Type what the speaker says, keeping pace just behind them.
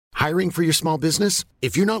Hiring for your small business?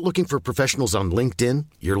 If you're not looking for professionals on LinkedIn,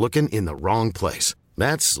 you're looking in the wrong place.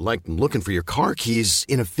 That's like looking for your car keys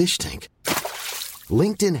in a fish tank.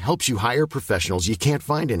 LinkedIn helps you hire professionals you can't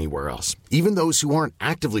find anywhere else, even those who aren't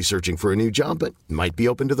actively searching for a new job but might be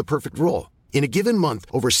open to the perfect role. In a given month,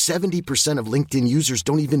 over 70% of LinkedIn users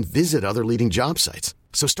don't even visit other leading job sites.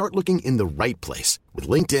 So start looking in the right place. With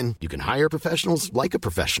LinkedIn, you can hire professionals like a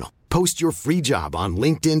professional. Post your free job on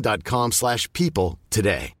linkedin.com/people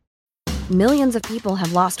today. Millions of people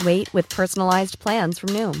have lost weight with personalized plans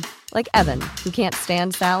from Noom. Like Evan, who can't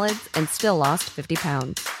stand salads and still lost 50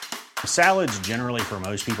 pounds. Salads generally for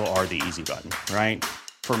most people are the easy button, right?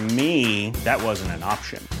 For me, that wasn't an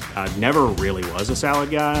option. I never really was a salad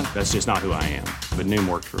guy. That's just not who I am. But Noom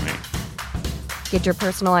worked for me. Get your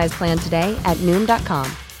personalized plan today at Noom.com.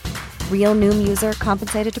 Real Noom user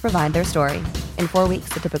compensated to provide their story. In 4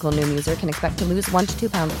 weeks, the typical Noom user can expect to lose 1 to 2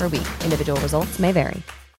 pounds per week. Individual results may vary.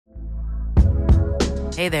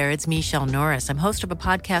 Hey there, it's Michelle Norris. I'm host of a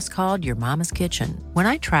podcast called Your Mama's Kitchen.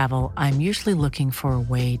 When I travel, I'm usually looking for a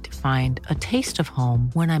way to find a taste of home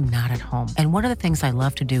when I'm not at home. And one of the things I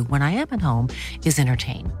love to do when I am at home is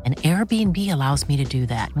entertain. And Airbnb allows me to do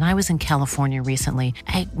that. When I was in California recently,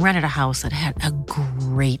 I rented a house that had a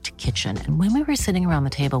great kitchen. And when we were sitting around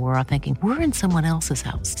the table, we were all thinking, we're in someone else's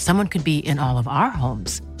house. Someone could be in all of our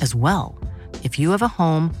homes as well. If you have a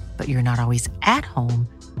home, but you're not always at home,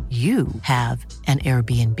 you have an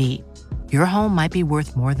Airbnb. Your home might be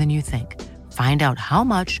worth more than you think. Find out how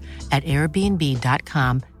much at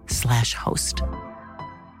airbnb.com/host.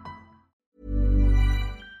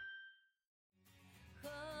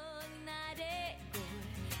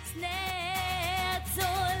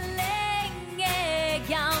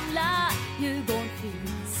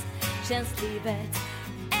 Känns livet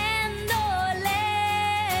ändå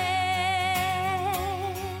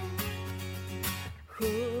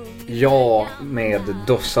Ja, med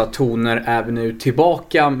Dossa Toner är vi nu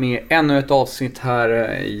tillbaka med ännu ett avsnitt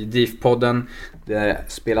här i DIF-podden. Det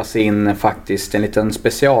spelas in faktiskt en liten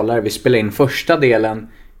specialare. Vi spelar in första delen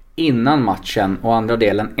innan matchen och andra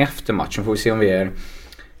delen efter matchen. Får vi se om vi är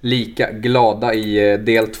lika glada i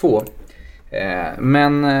del 2.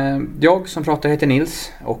 Men jag som pratar heter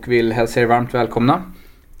Nils och vill hälsa er varmt välkomna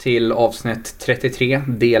till avsnitt 33,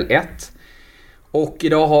 del 1. Och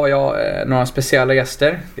idag har jag några speciella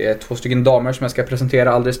gäster. Det är 2 stycken damer som jag ska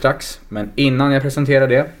presentera alldeles strax. Men innan jag presenterar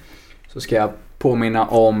det så ska jag påminna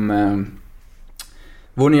om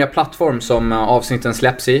vår nya plattform som avsnitten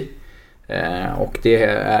släpps i. Och det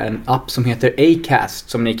är en app som heter Acast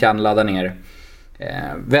som ni kan ladda ner.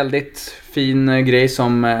 Väldigt fin grej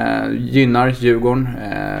som gynnar Djurgården.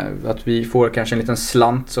 Att vi får kanske en liten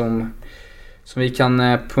slant som vi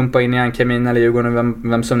kan pumpa in i Ankamin eller Djurgården,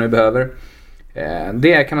 vem som nu behöver.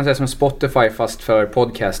 Det är kan man säga som Spotify fast för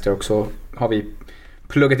podcaster, och så har vi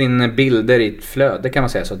pluggat in bilder i ett flöde kan man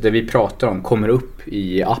säga, så att det vi pratar om kommer upp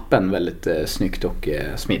i appen väldigt snyggt och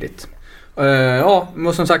smidigt. Ja,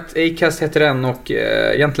 och som sagt Acast heter den och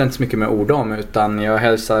egentligen inte så mycket med ord om, utan jag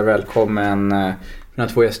hälsar välkommen mina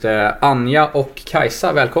 2 gäster Anja och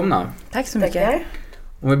Kajsa, välkomna. Tack så mycket. Tackar.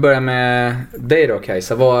 Om vi börjar med dig då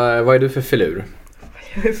Kajsa, vad är du för filur?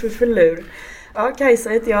 Jag är för filur. Ja, Kajsa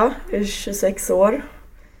heter jag är 26 år.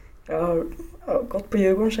 Jag har gått på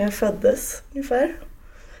Djurgården sedan jag föddes ungefär.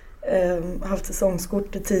 Har haft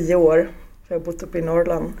säsongskort i 10 år. Jag har bott uppe i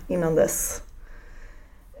Norrland innan dess.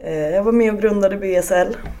 Jag var med och grundade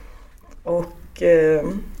BSL. Och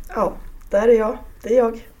ja, där är jag. Det är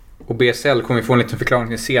jag. Och BSL kommer vi få en liten förklaring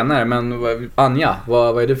till senare. Men Anja,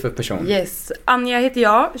 vad är du för person? Yes, Anja heter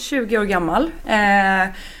jag, 20 år gammal.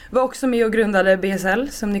 Var också med och grundade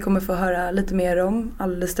BSL som ni kommer få höra lite mer om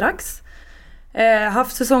alldeles strax.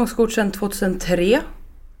 Haft säsongskort sedan 2003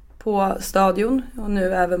 på Stadion och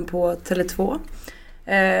nu även på Tele2.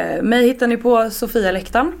 Mig hittar ni på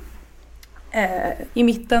Sofia-läktaren. I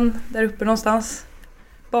mitten, där uppe någonstans.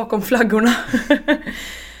 Bakom flaggorna.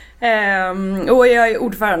 Och jag är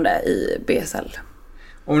ordförande i BSL.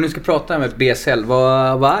 Om vi nu ska prata med BSL,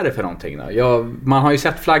 vad är det för någonting då? Man har ju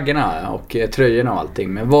sett flaggorna och tröjorna och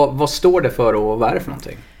allting, men vad står det för och vad är det för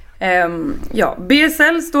någonting? Ja,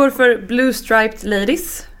 BSL står för Blue Striped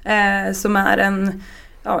Ladies, som är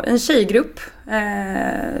en tjejgrupp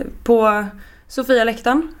på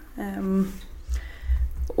Sofia-läktaren.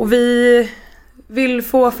 Och vi vill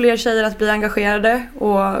få fler tjejer att bli engagerade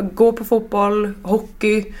och gå på fotboll,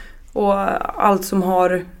 hockey och allt som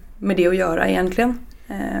har med det att göra egentligen.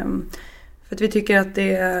 För att vi tycker att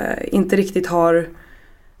det inte riktigt har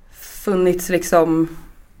funnits liksom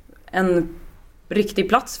en riktig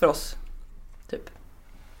plats för oss. Typ.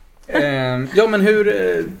 Ja, men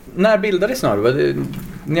när bildades det?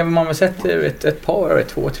 Ni har väl sett ett par,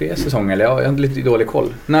 2-3 säsonger, eller jag har lite dålig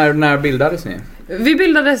koll. När bildades ni? Vi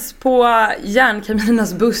bildades på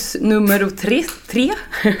Järnkaminas buss nummer 3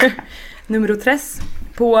 nummer 3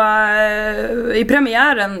 i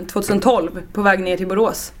premiären 2012 på väg ner till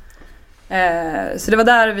Borås. Så det var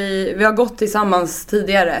där vi har gått tillsammans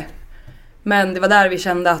tidigare. Men det var där vi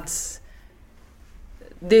kände att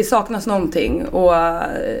det saknas någonting. Och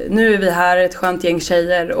nu är vi här, ett skönt gäng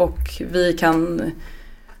tjejer, och vi kan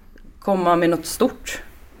komma med något stort.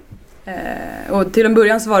 Och till en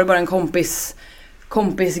början så var det bara en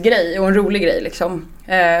kompisgrej och en rolig grej liksom.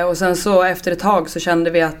 Och sen så efter ett tag så kände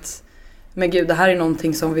vi att men gud, det här är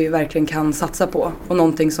någonting som vi verkligen kan satsa på. Och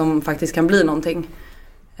någonting som faktiskt kan bli någonting.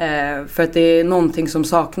 För att det är någonting som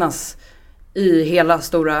saknas i hela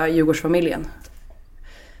stora Djurgårdsfamiljen.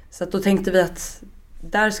 Så att då tänkte vi att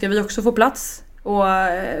där ska vi också få plats. Och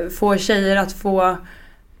få tjejer att få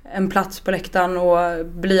en plats på läktaren och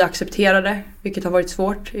bli accepterade. Vilket har varit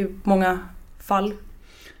svårt i många fall.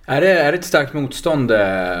 Är det ett starkt motstånd?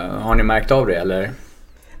 Har ni märkt av det eller?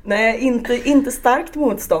 Nej, inte starkt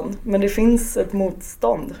motstånd. Men det finns ett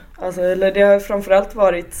motstånd. Alltså, eller det har framförallt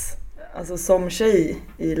varit... Alltså som tjej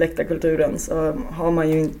i läktarkulturen så har man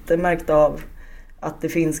ju inte märkt av att det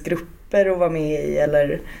finns grupper att vara med i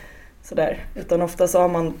eller sådär. Utan ofta så har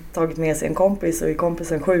man tagit med sig en kompis och är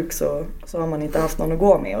kompisen sjuk så har man inte haft någon att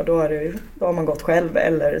gå med. Och då har man gått själv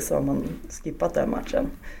eller så har man skippat den matchen.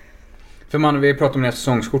 För vi pratar om det här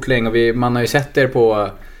säsongskort länge och man har ju sett er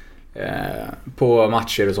på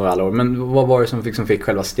matcher och så alla år. Men vad var det som fick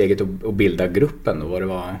själva steget att bilda gruppen då? Vad det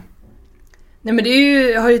var... Nej, men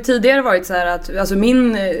det har ju tidigare varit så här att alltså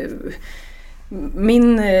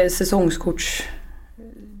min säsongskorts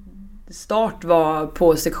start var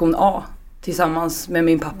på sektion A tillsammans med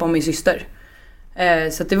min pappa och min syster.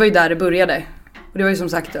 Så att det var ju där det började. Och det var ju som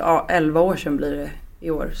sagt 11 år sedan blir det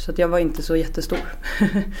i år. Så att jag var inte så jättestor.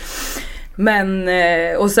 Men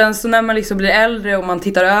och sen så när man liksom blir äldre och man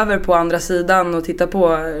tittar över på andra sidan och tittar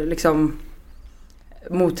på liksom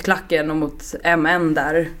mot klacken och mot MN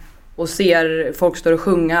där. Och ser folk stå och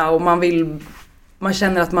sjunga och man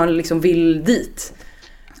känner att man liksom vill dit.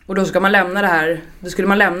 Och då ska man lämna det här, då skulle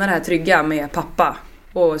man lämna det här trygga med pappa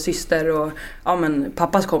och syster och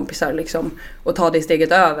pappas kompisar liksom. Och ta det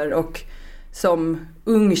steget över. Och som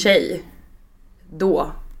ung tjej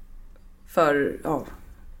då, för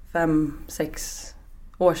 5-6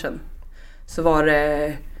 år sedan, så var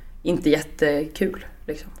det inte jättekul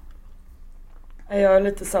liksom. Jag är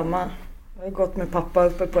lite samma. Jag har gått med pappa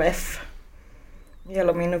uppe på F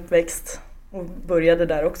hela min uppväxt och började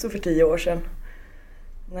där också för 10 år sedan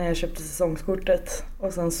när jag köpte säsongskortet.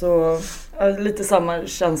 Och sen så lite samma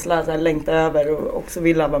känsla att jag längtar över och också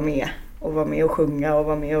vilja vara med och sjunga och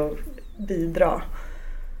vara med och bidra.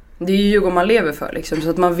 Det är ju Djurgården man lever för liksom, så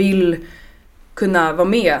att man vill kunna vara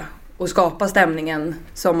med och skapa stämningen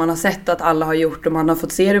som man har sett att alla har gjort och man har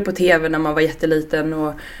fått se det på tv när man var jätteliten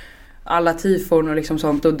och alla tifon och liksom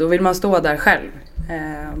sånt, och då vill man stå där själv.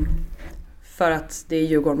 För att det är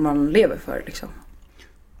Djurgården man lever för liksom.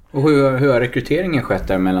 Och hur har rekryteringen skett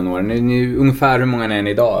där mellan åren? Ungefär hur många är ni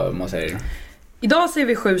idag om man säger? Idag ser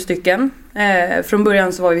vi 7 stycken. Från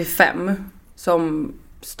början så var vi 5 som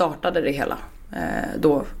startade det hela.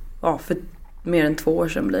 Då, för mer än 2 år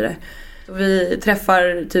sedan blir det. Vi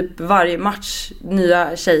träffar typ varje match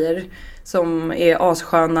nya tjejer som är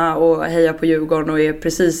assköna och hejar på Djurgården och är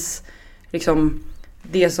precis liksom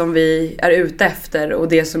det som vi är ute efter och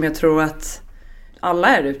det som jag tror att alla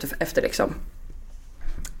är ute efter liksom.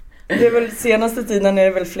 Det är väl senaste tiden är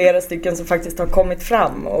det väl flera stycken som faktiskt har kommit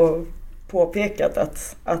fram och påpekat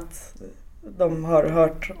att de har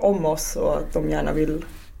hört om oss och att de gärna vill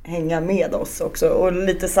hänga med oss också. Och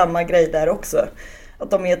lite samma grej där också.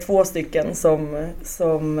 Att de är 2 stycken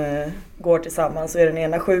som går tillsammans och är den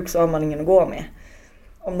ena sjuk så har man ingen att gå med.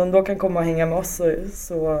 Om de då kan komma och hänga med oss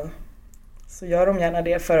så gör de gärna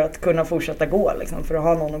det för att kunna fortsätta gå liksom, för att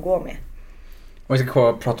ha någon att gå med. Om vi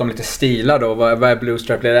ska prata om lite stilar då, vad är Blue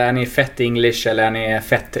Stripe? Är ni fett English eller är ni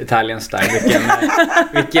fett Italian style?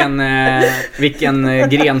 Vilken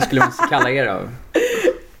gren skulle man kalla er av?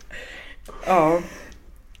 Ja.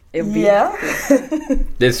 Yeah.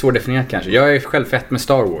 Det är svårt definierat kanske. Jag är själv fett med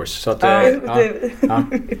Star Wars så att,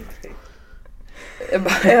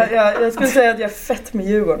 Jag skulle säga att jag är fett med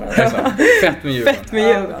Djurgården. Fett med Djurgården. Fett med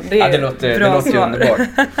Djurgården. Det låter ju underbart.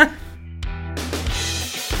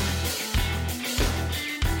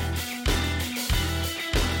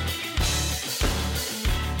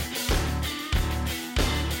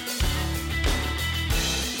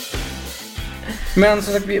 Men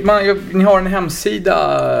som sagt, ni har en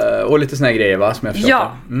hemsida och lite såna här grejer, va? Som jag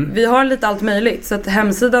Ja, vi har lite allt möjligt. Så att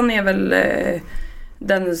hemsidan är väl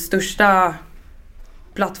den största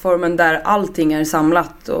plattformen där allting är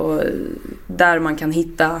samlat. Och där man kan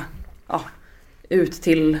hitta ut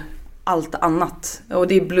till allt annat. Och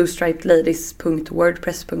det är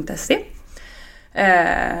bluestripedladies.wordpress.se.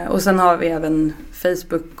 Och sen har vi även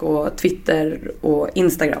Facebook och Twitter och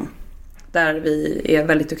Instagram. Där vi är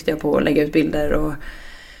väldigt duktiga på att lägga ut bilder. Och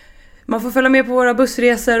man får följa med på våra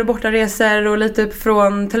bussresor och bortaresor. Och lite upp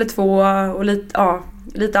från Tele2 och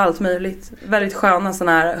lite allt möjligt. Väldigt sköna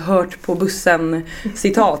sådana här hört på bussen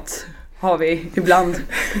citat har vi ibland.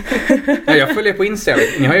 Ja, jag följer på Instagram.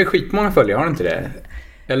 Ni har ju skitmånga följare, har ni inte det?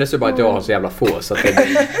 Eller så bara att jag har så jävla få så att det...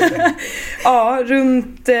 Ja,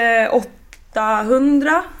 runt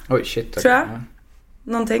 800. Oj, shit. Tror jag.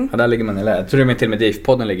 Någonting. Ja, där ligger man i lä. Jag tror det till och med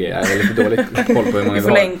DIF-podden ligger. Jag är lite dåligt koll på hur många vi får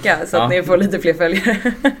har. länka så att ni får lite fler följare.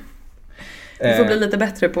 Vi får bli lite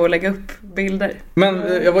bättre på att lägga upp bilder.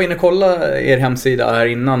 Men jag var inne och kollade er hemsida här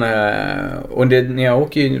innan. Och ni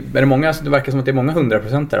åker ju, är det många, det verkar som att det är många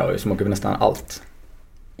 100% som åker på nästan allt.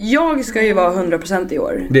 Jag ska ju vara 100% i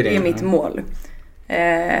år. Det är mitt mål.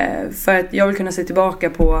 För att jag vill kunna se tillbaka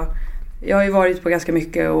på... Jag har ju varit på ganska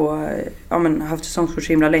mycket och haft säsongskort så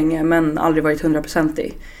himla länge, men aldrig varit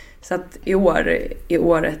 100%. Så att i år är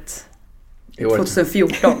året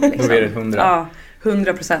 2014. Liksom. Då blir det 100. Ja,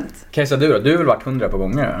 100%. Kajsa, du då? Du har väl varit 100 på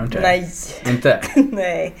gånger, har inte? Nej. Inte?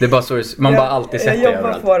 Nej. Det är bara så, man bara alltid sett det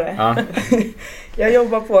överallt. överallt. På det. Ja. Jag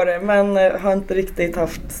jobbar på det, men har inte riktigt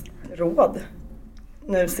haft råd.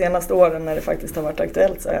 Nu senaste åren när det faktiskt har varit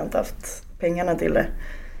aktuellt så har jag inte haft pengarna till det.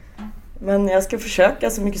 Men jag ska försöka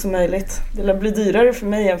så mycket som möjligt. Det blir dyrare för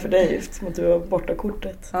mig än för dig just mot att du har borta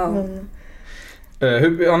kortet. Ja. Men...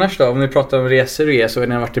 Hur annars då? Om ni pratar om resor så har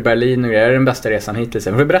ni varit i Berlin och grejer. Är det den bästa resan hittills?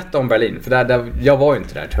 Får du berätta om Berlin? För där, jag var ju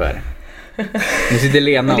inte där tyvärr. Nu sitter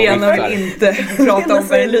Lena och vill inte prata om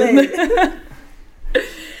Berlin.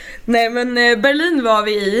 Nej, men Berlin var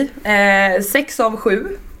vi i. 6 av 7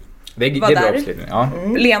 det är bra avslutning. Ja.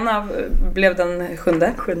 Lena blev den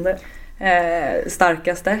 7:e.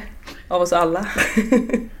 Starkaste av oss alla.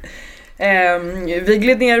 Vi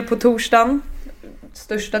gled ner på torsdagen.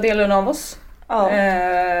 Största delen av oss. Ja.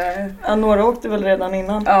 Några åkte väl redan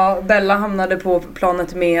innan. Ja, Bella hamnade på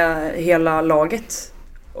planet med hela laget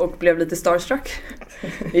och blev lite starstruck.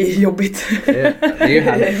 Det är jobbigt. Det är ju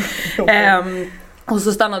härligt. Och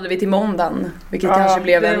så stannade vi till måndagen, vilket kanske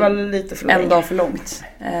blev en dag för långt.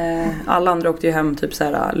 Alla andra åkte ju hem typ så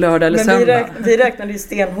här lördag eller söndag. Vi räknade ju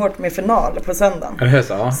stenhårt med final på söndagen.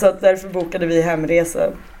 Så att därför bokade vi hemresa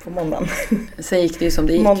på måndagen. Sen gick det ju som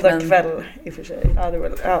det gick. Måndag kväll i och för sig.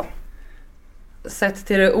 Ja. Sett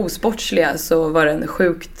till det osportsliga så var det en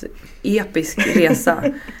sjukt episk resa.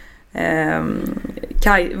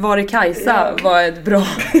 Var det Kajsa var ett bra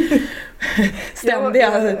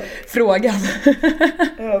ständiga frågan.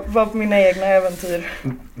 Jag var på mina egna äventyr.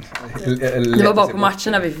 Det var bara på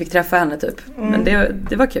matcherna vi fick träffa henne typ. Men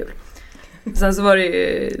det var kul. Sen så var det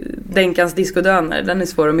ju Denkans diskodöner. Den är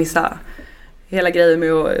svår att missa. Hela grejen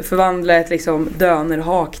med att förvandla ett liksom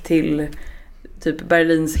dönerhak till typ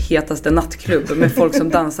Berlins hetaste nattklubb med folk som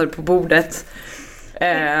dansar på bordet.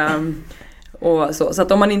 Och så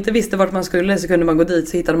att om man inte visste vart man skulle så kunde man gå dit,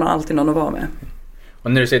 så hittade man alltid någon att vara med.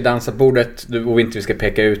 Och när du säger dansa på bordet och inte vi ska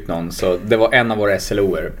peka ut någon, så det var en av våra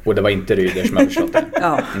SLO:er och det var inte Ryder som jag förstått det.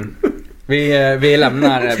 Ja. Vi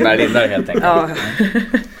lämnar Berlin där helt enkelt. Ja.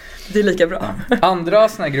 Det är lika bra. Ja. Andra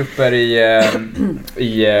såna här grupper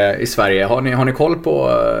i Sverige, har ni koll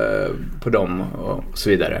på dem och så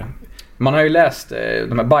vidare? Man har ju läst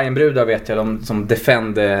de här Bayernbrudar, vet jag, de som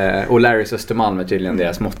Defend och Larrys Östermalm är tydligen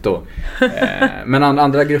deras motto. Men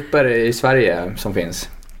andra grupper i Sverige som finns?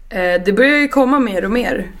 Det börjar ju komma mer och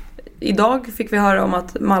mer. Idag fick vi höra om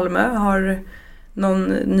att Malmö har någon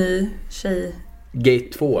ny tjej.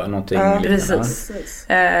 Gate 2 någonting. Ja, precis.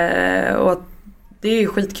 Och det är ju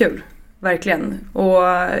skitkul, verkligen. Och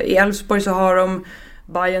i Elfsborg så har de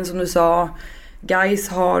Bayern som du sa. Gais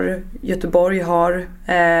har, Göteborg har,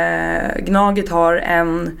 Gnaget har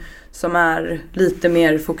en som är lite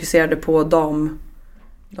mer fokuserade på dam.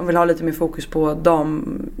 De vill ha lite mer fokus på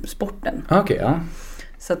damsporten. Okej, ja.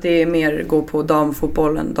 Så att det är mer gå på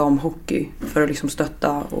damfotbollen, damhockey för att liksom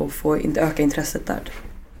stötta och få öka intresset där.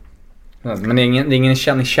 Men ni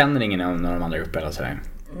känner ingen av de andra grupperna eller sådär?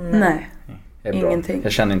 Nej. Ingenting.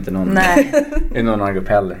 Jag känner inte någon i någon annan grupp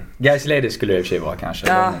heller. Guys Ladies skulle det i och för sig vara kanske.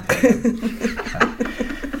 Ja.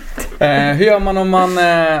 Hur gör man om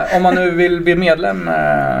man nu vill bli medlem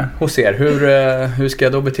hos er? Hur ska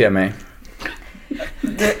jag då bete mig?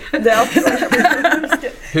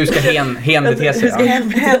 Hur ska hen bete sig?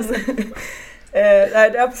 Det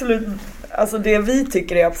är absolut, alltså det vi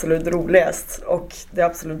tycker är absolut roligast och det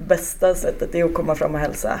absolut bästa sättet är att komma fram och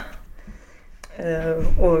hälsa.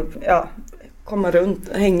 Och ja, komma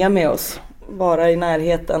runt, hänga med oss, vara i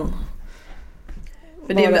närheten.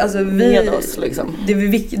 För det, alltså med oss liksom.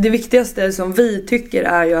 Det viktigaste som vi tycker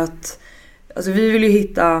är ju att alltså vi vill ju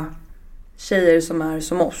hitta tjejer som är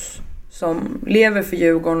som oss, som lever för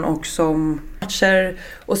Djurgården och som matcher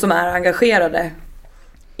och som är engagerade.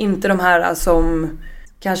 Inte de här som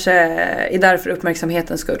kanske är där för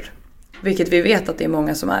uppmärksamhetens skull. Vilket vi vet att det är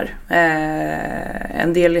många som är.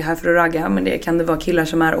 En del är här för att ragga, men det kan det vara killar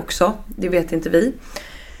som är också. Det vet inte vi.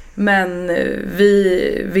 Men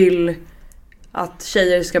vi vill att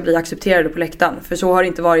tjejer ska bli accepterade på läktaren. För så har det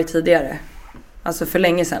inte varit tidigare. Alltså för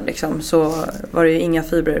länge sedan liksom, så var det ju inga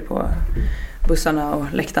fibrer på bussarna och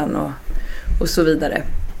läktaren och så vidare.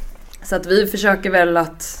 Så att vi försöker väl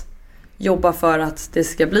att jobba för att det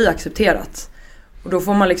ska bli accepterat. Och då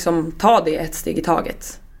får man liksom ta det ett steg i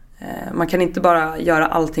taget. Man kan inte bara göra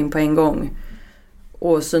allting på en gång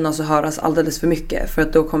och synas och höras alldeles för mycket, för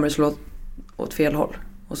att då kommer det slå åt fel håll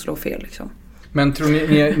och slå fel liksom. Men tror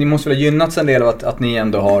ni måste väl ha gynnats en del av att ni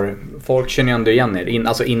ändå har, folk känner ju ändå igen er.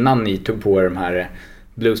 Alltså innan ni tog på er de här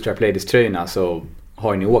Blue Stripe Ladies-tröjorna så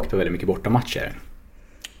har ni åkt på väldigt mycket bortamatcher.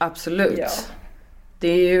 Absolut. Ja. Det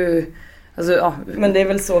är ju alltså, ja. Men det är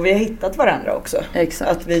väl så vi har hittat varandra också.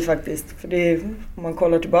 Exakt. Att vi faktiskt, för det är, om man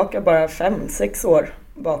kollar tillbaka bara 5-6 år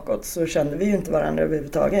bakåt så kände vi ju inte varandra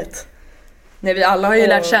överhuvudtaget. Nej, vi alla har ju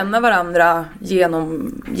lärt känna varandra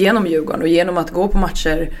genom Djurgården och genom att gå på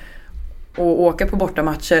matcher och åka på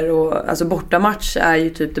bortamatcher. Och, alltså bortamatch är ju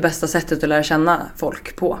typ det bästa sättet att lära känna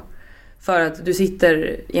folk på. För att du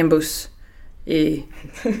sitter i en buss i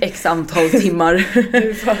x antal timmar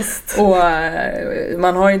och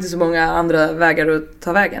man har inte så många andra vägar att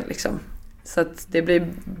ta vägen liksom. Så att det blir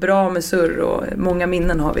bra med surr och många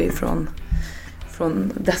minnen har vi från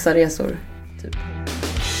dessa resor typ.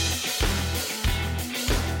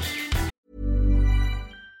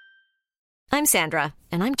 I'm Sandra,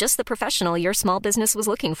 and I'm just the professional your small business was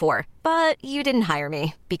looking for. But you didn't hire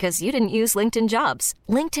me because you didn't use LinkedIn Jobs.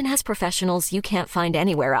 LinkedIn has professionals you can't find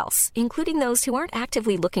anywhere else, including those who aren't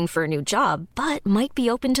actively looking for a new job, but might be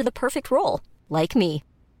open to the perfect role, like me.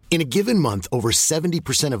 In a given month, over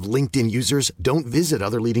 70% of LinkedIn users don't visit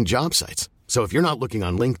other leading job sites. So if you're not looking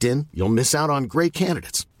on LinkedIn, you'll miss out on great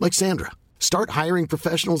candidates like Sandra. Start hiring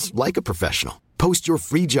professionals like a professional. Post your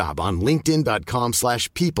free job on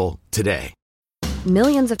linkedin.com/people today.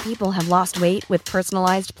 Millions of people have lost weight with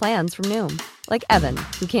personalized plans from Noom. Like Evan,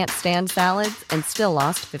 who can't stand salads and still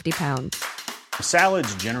lost 50 pounds.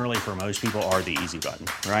 Salads generally for most people are the easy button,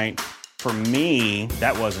 right? For me,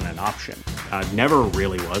 that wasn't an option. I never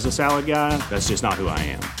really was a salad guy. That's just not who I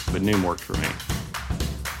am. But Noom worked for me.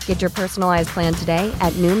 Get your personalized plan today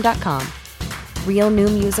at Noom.com. Real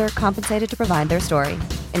Noom user compensated to provide their story.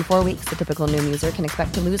 In 4 weeks, the typical Noom user can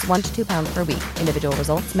expect to lose 1 to 2 pounds per week. Individual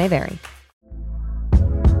results may vary.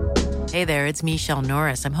 Hey there, it's Michelle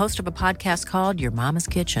Norris. I'm host of a podcast called Your Mama's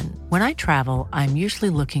Kitchen. When I travel, I'm usually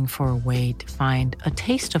looking for a way to find a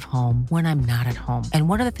taste of home when I'm not at home. And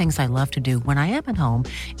one of the things I love to do when I am at home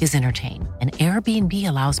is entertain. And Airbnb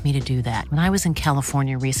allows me to do that. When I was in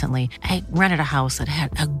California recently, I rented a house that had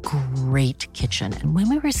a great kitchen. And when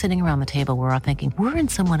we were sitting around the table, we were all thinking, we're in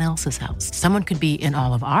someone else's house. Someone could be in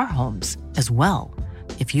all of our homes as well.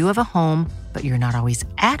 If you have a home, but you're not always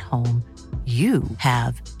at home, you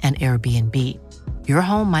have an Airbnb. Your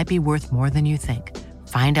home might be worth more than you think.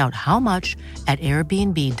 Find out how much at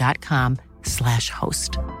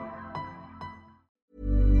airbnb.com/host.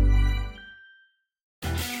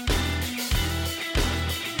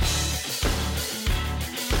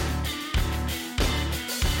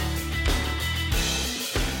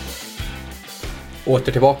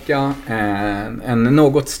 Åter tillbaka. En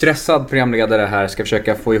något stressad programledare här ska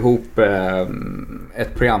försöka få ihop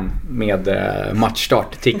ett program med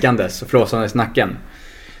matchstart tickandes och flåsandes nacken.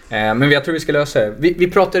 Men jag tror vi ska lösa det.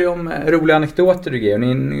 Vi pratade ju om roliga anekdoter och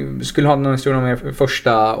ni skulle ha någon historia om er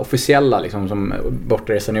första officiella liksom, som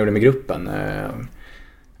bortaresan gjorde med gruppen.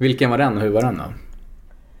 Vilken var den och hur var den då?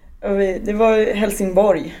 Det var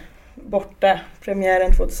Helsingborg borta,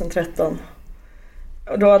 premiären 2013.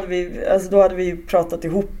 Och då hade vi pratat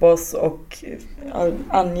ihop oss och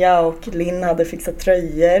Anja och Linn hade fixat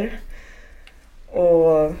tröjor.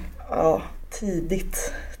 Och ja,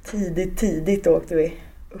 tidigt åkte vi.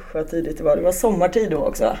 Usch vad tidigt det var. Det var sommartid då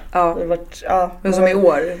också. Ja. Det var, men som i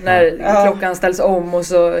år när klockan ställs om och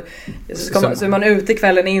så är man ute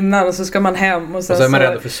kvällen innan och så ska man hem. Och så är man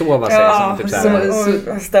rädd att försova sig. Ja, typ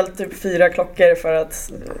och har ställt typ 4 klockor för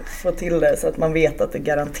att få till det så att man vet att det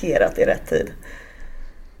garanterat är rätt tid.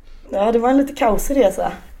 Ja, det var en lite kaosig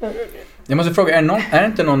resa. Jag måste fråga, är det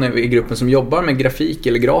inte någon i gruppen som jobbar med grafik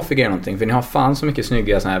eller grafiker eller någonting? För ni har fan så mycket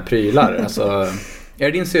snygga såna här prylar. Alltså, är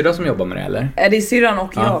det din syrra som jobbar med det eller? Det är syrran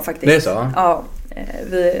och jag faktiskt. Det är så? Ja,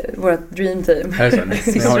 vårt dream team.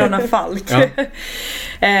 Systrarna Falk. Ja.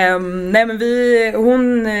 Nej men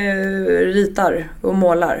hon ritar och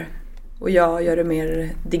målar. Och jag gör det mer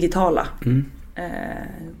digitala.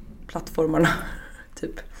 Plattformarna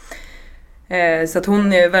typ. Så att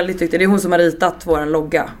hon är väldigt duktig. Det är hon som har ritat våran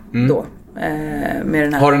logga då. Med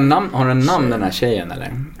den här. Har den namn den här tjejen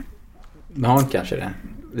eller? Har hon kanske det?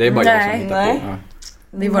 Det är bara jag som hittar på. Ja.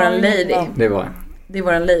 Det är våran lady. Det är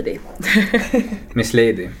våran lady. Miss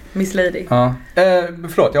Lady. Miss Lady. Ja.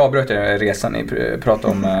 Förlåt, jag avbröt resan. Ni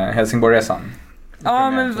pratade om Helsingborgresan.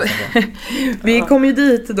 Ja, men vi kom ju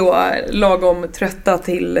dit då lagom trötta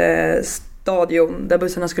till stadion där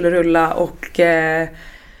bussarna skulle rulla och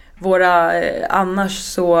våra annars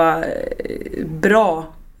så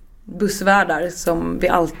bra bussvärdar som vi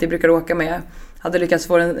alltid brukar åka med hade lyckats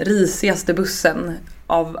få den risigaste bussen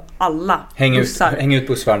av alla bussar. Häng ut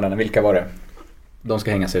bussvärdarna, vilka var det? De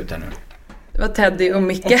ska hängas ut här nu. Det var Teddy och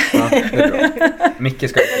Micke. Ja, det är bra. Micke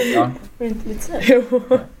ska Jo,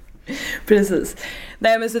 precis.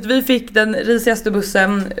 Nej, men så att vi fick den risigaste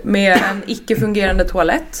bussen med en icke-fungerande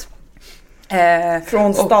toalett.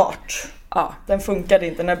 Från start. Ja. Den funkade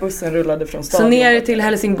inte när bussen rullade från stadion. Så ner till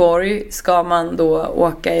Helsingborg ska man då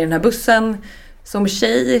åka i den här bussen. Som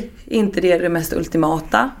tjej, inte det mest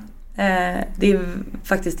ultimata. Det är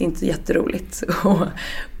faktiskt inte jätteroligt att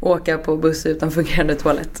åka på buss utan fungerande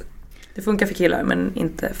toalett. Det funkar för killar men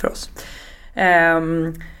inte för oss.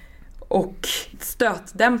 Och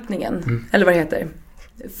stötdämpningen, eller vad det heter,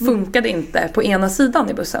 funkade inte på ena sidan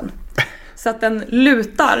i bussen. Så att den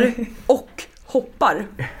lutar och hoppar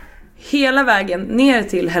hela vägen ner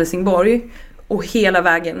till Helsingborg och hela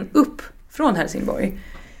vägen upp från Helsingborg.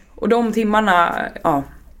 Och de timmarna,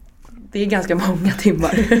 det är ganska många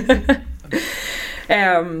timmar.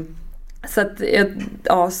 Så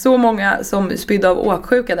att, så många som spydde av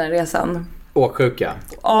åksjuka den resan. Åksjuka?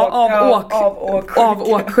 Av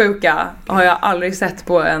åksjuka har jag aldrig sett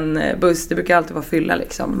på en buss. Det brukar alltid vara fylla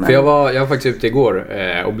liksom. Men... För jag var faktiskt ute igår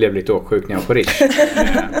och blev lite åksjuk när jag var på Rish.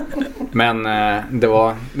 Men det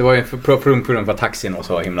var ju på grund av taxin och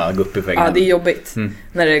så himla guppig på vägen. Ja, det är jobbigt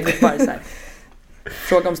när det guppar så här.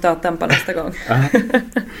 Fråga om stötdämpar nästa gång.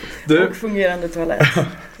 Du... Och fungerande toalett.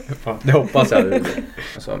 Det hoppas jag.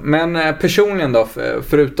 Men personligen då,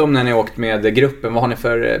 förutom när ni åkt med gruppen, vad har ni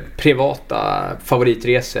för privata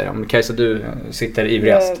favoritresor? Om Kajsa, du sitter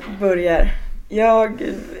ivrigast. Jag börjar. Jag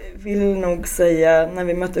vill nog säga när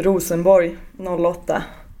vi mötte Rosenborg 08.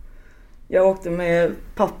 Jag åkte med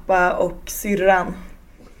pappa och syrran.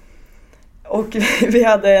 Och vi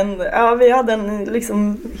hade en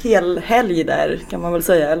liksom hel helg där kan man väl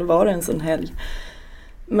säga. Eller var det en sån helg?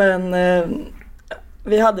 Men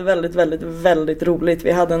vi hade väldigt, väldigt, väldigt roligt.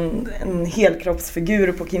 Vi hade en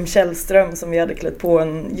helkroppsfigur på Kim Källström som vi hade klätt på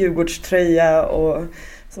en Djurgårdströja och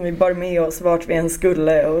som vi bar med oss vart vi än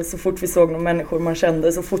skulle. Och så fort vi såg några människor man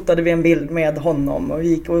kände så fotade vi en bild med honom. Och vi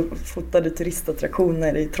gick och fotade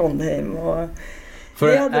turistattraktioner i Trondheim. Och för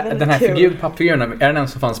den här pappfiguren, är det den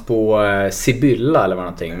som fanns på Sibylla eller vad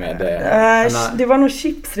någonting med? Det var nog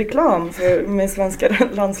chipsreklam med svenska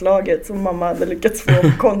landslaget som mamma hade lyckats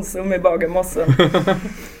få Konsum i Bagarmossen.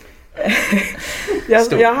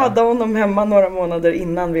 jag hade honom hemma några månader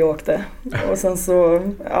innan vi åkte. Och sen så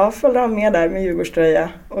följde han med där med Djurgårdströja.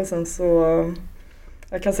 Och sen så...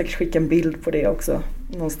 Jag kan säkert skicka en bild på det också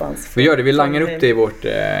någonstans. Vi gör det, vi langar upp det i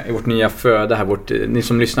vårt nya flöde här. Ni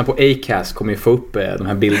som lyssnar på Acast kommer ju få upp de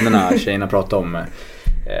här bilderna tjejerna pratar om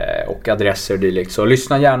och adresser och dylikt. Så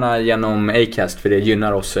lyssna gärna genom Acast för det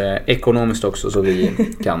gynnar oss ekonomiskt också så vi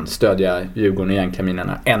kan stödja Djurgården och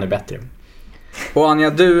Järnkaminerna ännu bättre. Och Anja,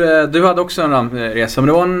 du hade också en resa, men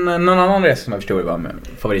det var någon annan resa som jag förstod var med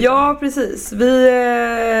favoriten. Ja, precis. Vi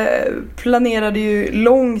planerade ju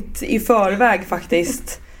långt i förväg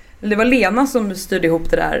faktiskt. Det var Lena som styrde ihop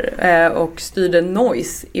det där och styrde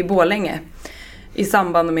Noise i Borlänge i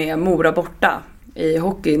samband med Mora borta i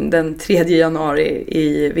hockeyn den 3 januari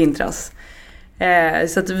i vintras.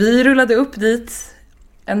 Så att vi rullade upp dit,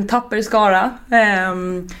 en tapper skara,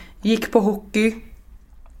 gick på hockey.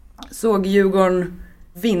 Såg Djurgården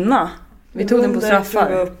vinna. Vi tog den på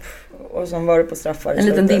straffar. och sen var det på straffar. En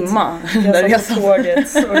liten dimma. Jag satt på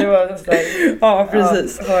tåget och det var så där, ja,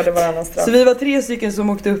 precis. Ja, hörde varannan straff. Så vi var 3 stycken som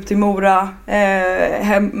åkte upp till Mora,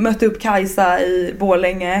 mötte upp Kajsa i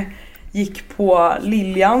Borlänge, gick på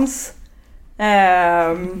Liljans,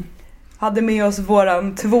 hade med oss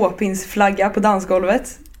våran 2-pinsflagga på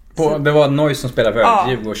dansgolvet. Det var Noise som spelade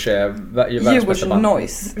för Djurgårds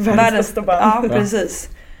Noise. Världens band. Ja, precis.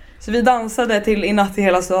 Så vi dansade till I natt i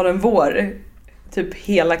hela staden vår typ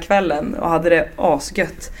hela kvällen och hade det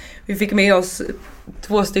asgött. Vi fick med oss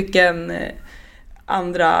 2 stycken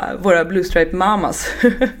andra, våra Blue Stripe Mamas.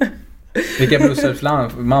 Vilka Blue Stripe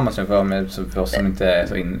Mamas nu för oss som inte är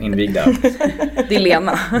så invigda? Det är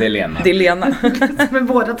Lena. Det är Lena. Men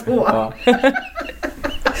båda 2. Ja.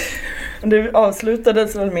 Det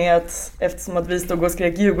avslutades väl med att eftersom att vi stod och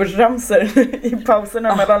skrek Djurgårdsramser i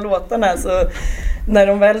pauserna mellan låtarna, så när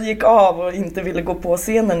de väl gick av och inte ville gå på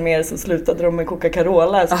scenen mer så slutade de med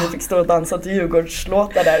Coca-Carola, så vi fick stå och dansa till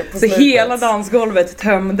Djurgårdslåtar där på slutet. Så hela dansgolvet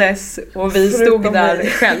tömdes och vi stod där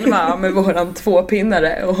själva med våran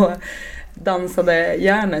 2-pinnare och dansade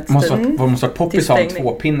järnet. Måste ha poppis ha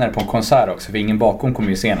 2-pinnar på en konsert också, för ingen bakom kommer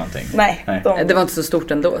ju se någonting. Nej. Det var inte så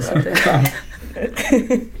stort ändå. Så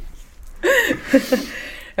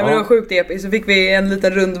ja, men det var sjukt episkt. Så fick vi en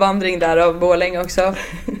liten rundvandring där av Borlänge också.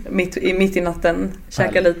 Mitt i natten.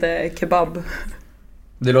 Käka lite kebab.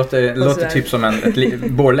 Det låter typ som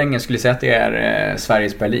Borlänge skulle säga att det är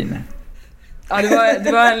Sveriges Berlin. Ja,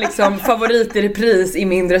 det var en liksom favorit i repris i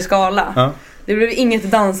mindre skala. Ja. Det blev inget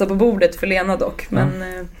dansa på bordet för Lena dock. Men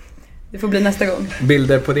det får bli nästa gång.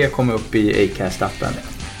 Bilder på det kommer upp i Acast-appen.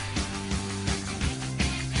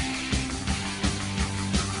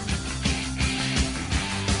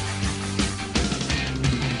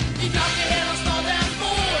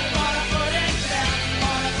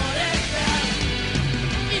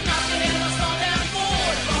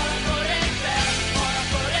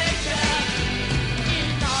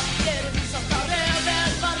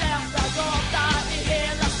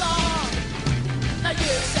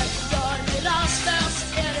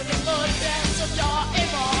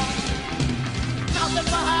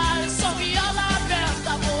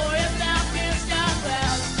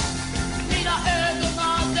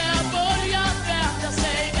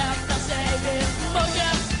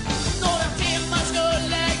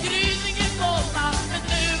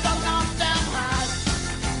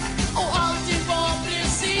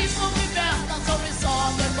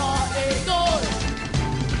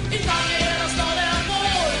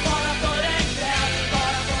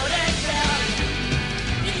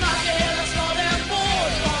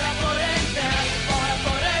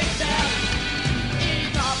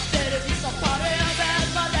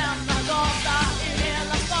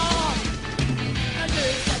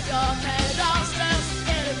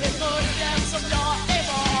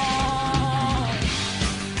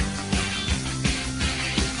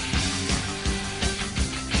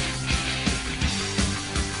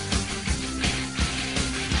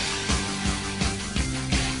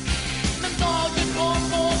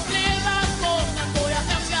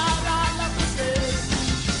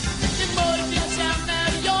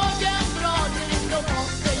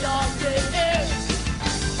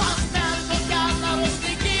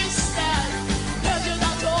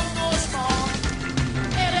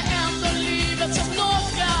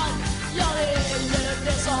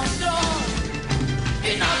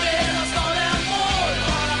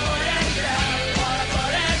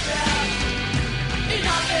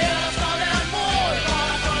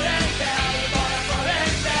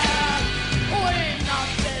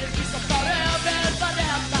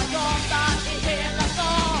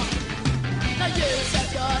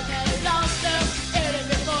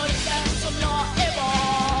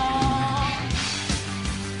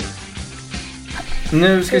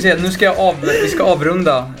 Nu ska vi se, vi ska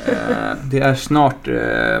avrunda. Det är snart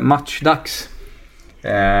matchdags.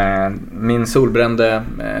 Min solbrände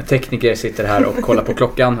tekniker sitter här och kollar på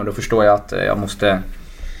klockan, och då förstår jag att jag måste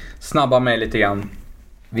snabba mig lite grann.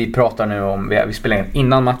 Vi pratar nu om, vi spelar in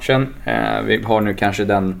innan matchen. Vi har nu kanske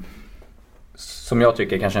den, som jag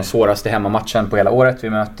tycker, kanske den svåraste hemmamatchen på hela året. Vi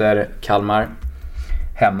möter Kalmar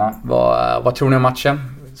hemma. Vad tror ni om matchen?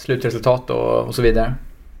 Slutresultat och så vidare?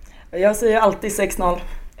 Jag säger alltid 6-0.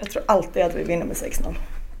 Jag tror alltid att vi vinner med 6-0.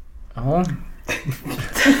 Ja.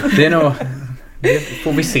 Det är nog, det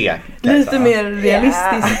får vi se. Lite mer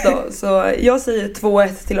realistiskt då. Så jag säger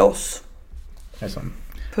 2-1 till oss. Det är så.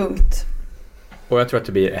 Punkt. Och jag tror att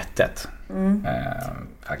det blir 1-1.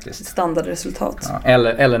 Faktiskt. Standardresultat. Ja,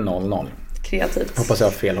 eller 0-0. Kreativt. Hoppas jag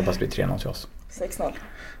har fel, hoppas det blir 3-0 till oss. 6-0.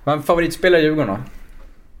 Men favoritspelare i Djurgården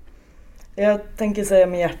då? Jag tänker säga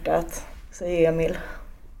med hjärtat. Säger Emil.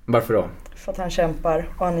 Varför då? För att han kämpar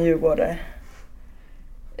och han är djurgårdare.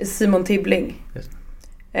 Simon Tibbling. Yes.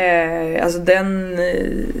 Alltså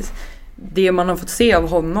det man har fått se av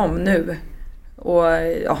honom nu och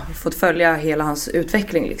fått följa hela hans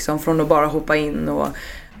utveckling liksom, från att bara hoppa in och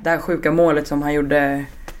det här sjuka målet som han gjorde,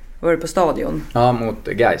 var det på Stadion? Ja, mot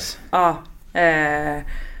Gais. Ja,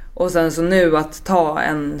 och sen så nu att ta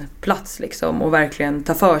en plats liksom och verkligen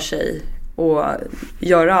ta för sig och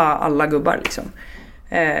göra alla gubbar liksom.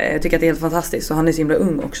 Jag tycker att det är helt fantastiskt och han är så himla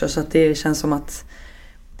ung också, så att det känns som att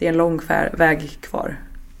det är en lång väg kvar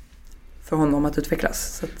för honom att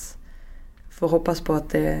utvecklas. Så att får hoppas på att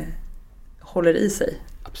det håller i sig.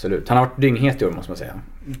 Absolut. Han har varit dynghet i år, måste man säga.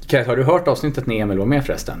 Kaj, har du hört avsnittet när Emil var med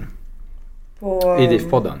förresten? I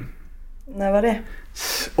DIF-podden. När var det?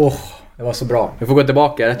 Det var så bra. Vi får gå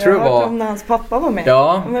tillbaka. Jag tror det var om när hans pappa var med.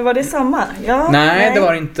 Ja. Men var det samma? Ja, nej, det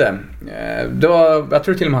var det inte. Jag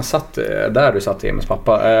tror till och med han satt där du satt, Emils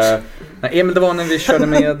pappa. Nej, Emil, det var när vi körde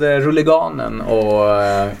med Rulliganen och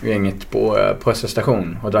gänget på Östra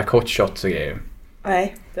station och drack hot shots och grejer.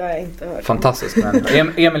 Nej, det har jag inte hört. Fantastiskt, men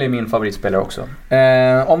Emil är min favoritspelare också.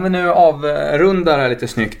 Om vi nu avrundar här lite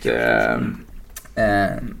snyggt.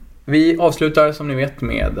 Vi avslutar som ni vet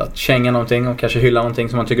med att känga någonting och kanske hylla någonting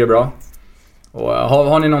som man tycker är bra. Och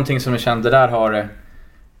har ni någonting som ni känner,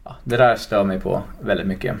 det där stör mig på väldigt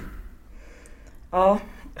mycket? Ja.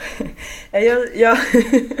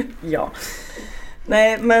 Ja.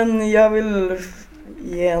 Nej, men jag vill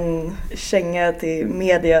ge en känga till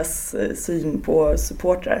medias syn på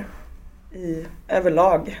supportrar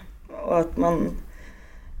överlag. Och att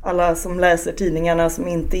alla som läser tidningarna som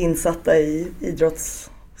inte är insatta i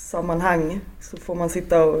idrottssammanhang, så får man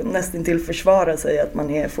sitta och nästintill försvara sig att man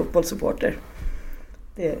är fotbollssupporter.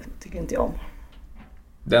 Det tycker inte jag om.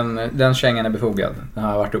 Den kängan är befogad. Den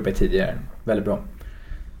har varit uppe tidigare. Väldigt bra.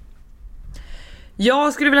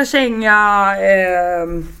 Jag skulle vilja känga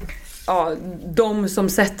de som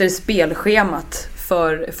sätter spelschemat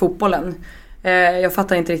för fotbollen. Jag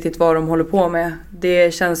fattar inte riktigt vad de håller på med.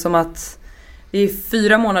 Det känns som att det är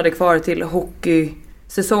 4 månader kvar till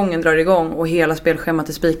hockeysäsongen drar igång och hela spelschemat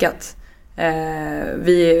är spikat.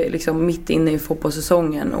 Vi är liksom mitt inne i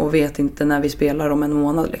fotbollssäsongen och vet inte när vi spelar om en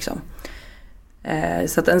månad liksom.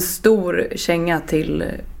 Så att en stor känga till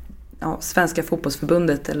Svenska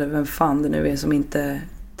fotbollsförbundet, eller vem fan det nu är som inte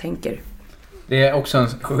tänker. Det är också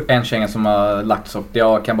en känga som har lagts upp.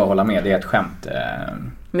 Jag kan bara hålla med, det är ett skämt.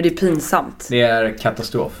 Men det är pinsamt. Det är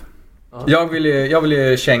katastrof. Jag vill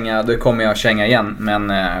ju känga, då kommer jag känga igen,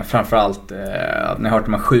 men framförallt ni har hört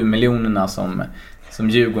de här 7 miljonerna som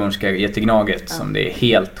Djurgården ska ge till Gnaget, som det är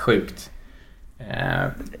helt sjukt.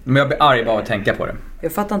 Men jag blir arg bara att tänka på det.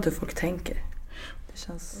 Jag fattar inte hur folk tänker. Det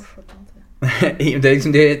känns...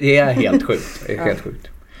 det är helt sjukt. Det är helt sjukt.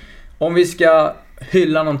 Om vi ska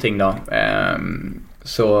hylla någonting då,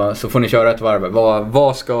 så får ni köra ett varv.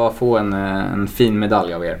 Vad ska få en fin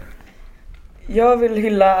medalj av er? Jag vill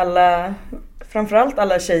hylla framförallt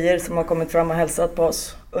alla tjejer som har kommit fram och hälsat på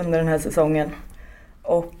oss under den här säsongen.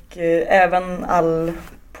 Och även all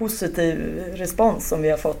positiv respons som vi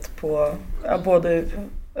har fått på både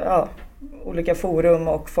olika forum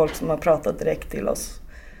och folk som har pratat direkt till oss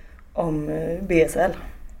om BSL.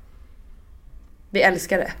 Vi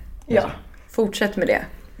älskar det. Ja. Fortsätt med det.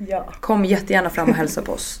 Ja. Kom jättegärna fram och hälsa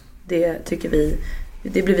på oss. Det tycker vi,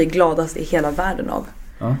 det blir vi gladast i hela världen av.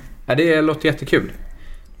 Ja, det låter jättekul.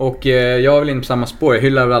 Och jag vill in på samma spår. Jag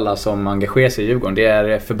hyllar alla som engagerar sig i Djurgården. Det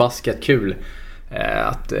är förbaskat kul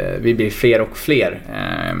att vi blir fler och fler.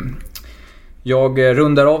 Jag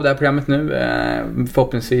rundar av det här programmet nu,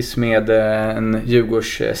 förhoppningsvis med en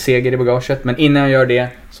Djurgårds seger i bagaget. Men innan jag gör det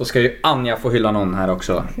så ska ju Anja få hylla någon här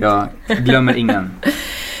också. Jag glömmer ingen.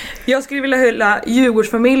 Jag skulle vilja hylla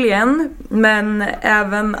Djurgårdsfamiljen, men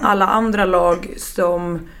även alla andra lag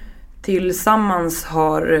som tillsammans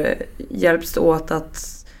har hjälpts åt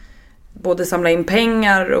att både samla in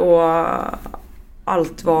pengar och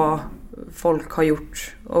allt vad folk har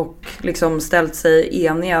gjort och liksom ställt sig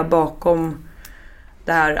eniga bakom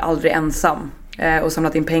det här aldrig ensam och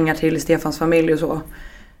samlat in pengar till Stefans familj och så.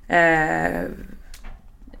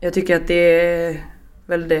 Jag tycker att det är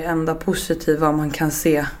väl det enda positiva man kan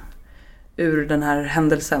se ur den här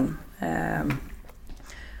händelsen.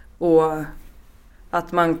 Och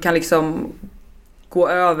att man kan liksom gå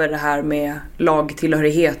över det här med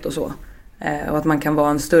lagtillhörighet och så. Och att man kan vara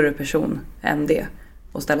en större person än det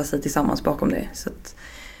och ställa sig tillsammans bakom det. Så att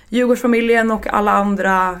Djurgårdsfamiljen och alla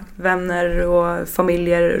andra vänner och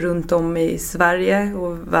familjer runt om i Sverige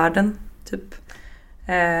och världen typ.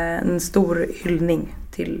 En stor hyllning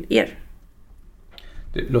till er.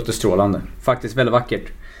 Det låter strålande. Faktiskt väldigt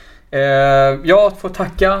vackert. Jag får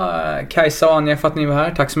tacka Kajsa och Anja för att ni var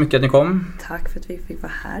här. Tack så mycket att ni kom. Tack för att vi fick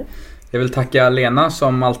vara här. Jag vill tacka Lena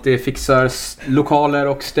som alltid fixar lokaler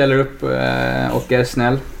och ställer upp och är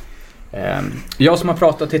snäll. Jag som har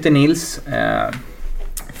pratat heter Nils.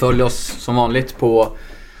 Följ oss som vanligt på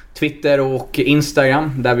Twitter och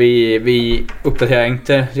Instagram där vi uppdaterar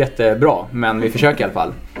inte jättebra, men vi försöker i alla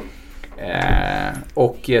fall.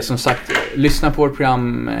 Och som sagt, lyssna på vårt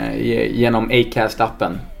program genom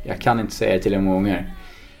Acast-appen. Jag kan inte säga det till många gånger.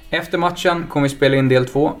 Efter matchen kommer vi spela in del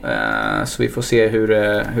 2, så vi får se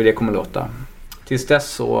hur det kommer låta. Tills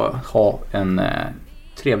dess så ha en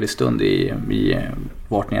trevlig stund i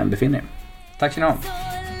vart ni än befinner er. Tack så mycket. Så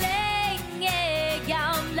länge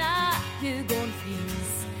gamla Djurgården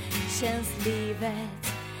finns känns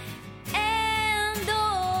livet ändå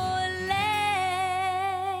lätt.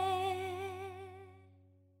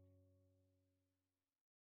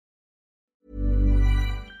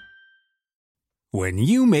 When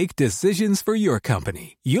you make decisions for your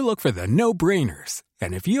company, you look for the no-brainers.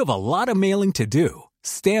 And if you have a lot of mailing to do,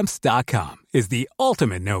 Stamps.com is the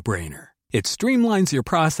ultimate no-brainer. It streamlines your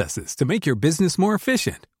processes to make your business more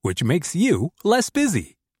efficient, which makes you less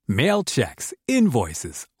busy. Mail checks,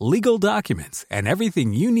 invoices, legal documents, and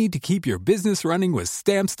everything you need to keep your business running with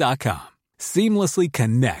Stamps.com. Seamlessly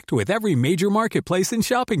connect with every major marketplace and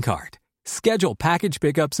shopping cart. Schedule package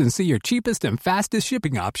pickups and see your cheapest and fastest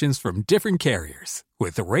shipping options from different carriers.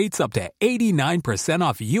 With rates up to 89%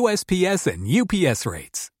 off USPS and UPS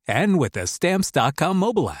rates. And with the Stamps.com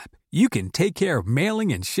mobile app, you can take care of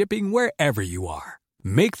mailing and shipping wherever you are.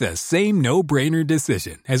 Make the same no-brainer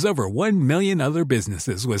decision as over 1 million other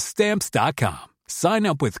businesses with Stamps.com. Sign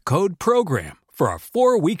up with code PROGRAM for a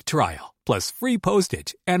 4-week trial, plus free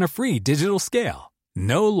postage and a free digital scale.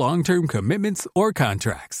 No long-term commitments or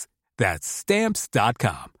contracts. That's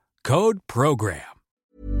Stamps.com. Code PROGRAM.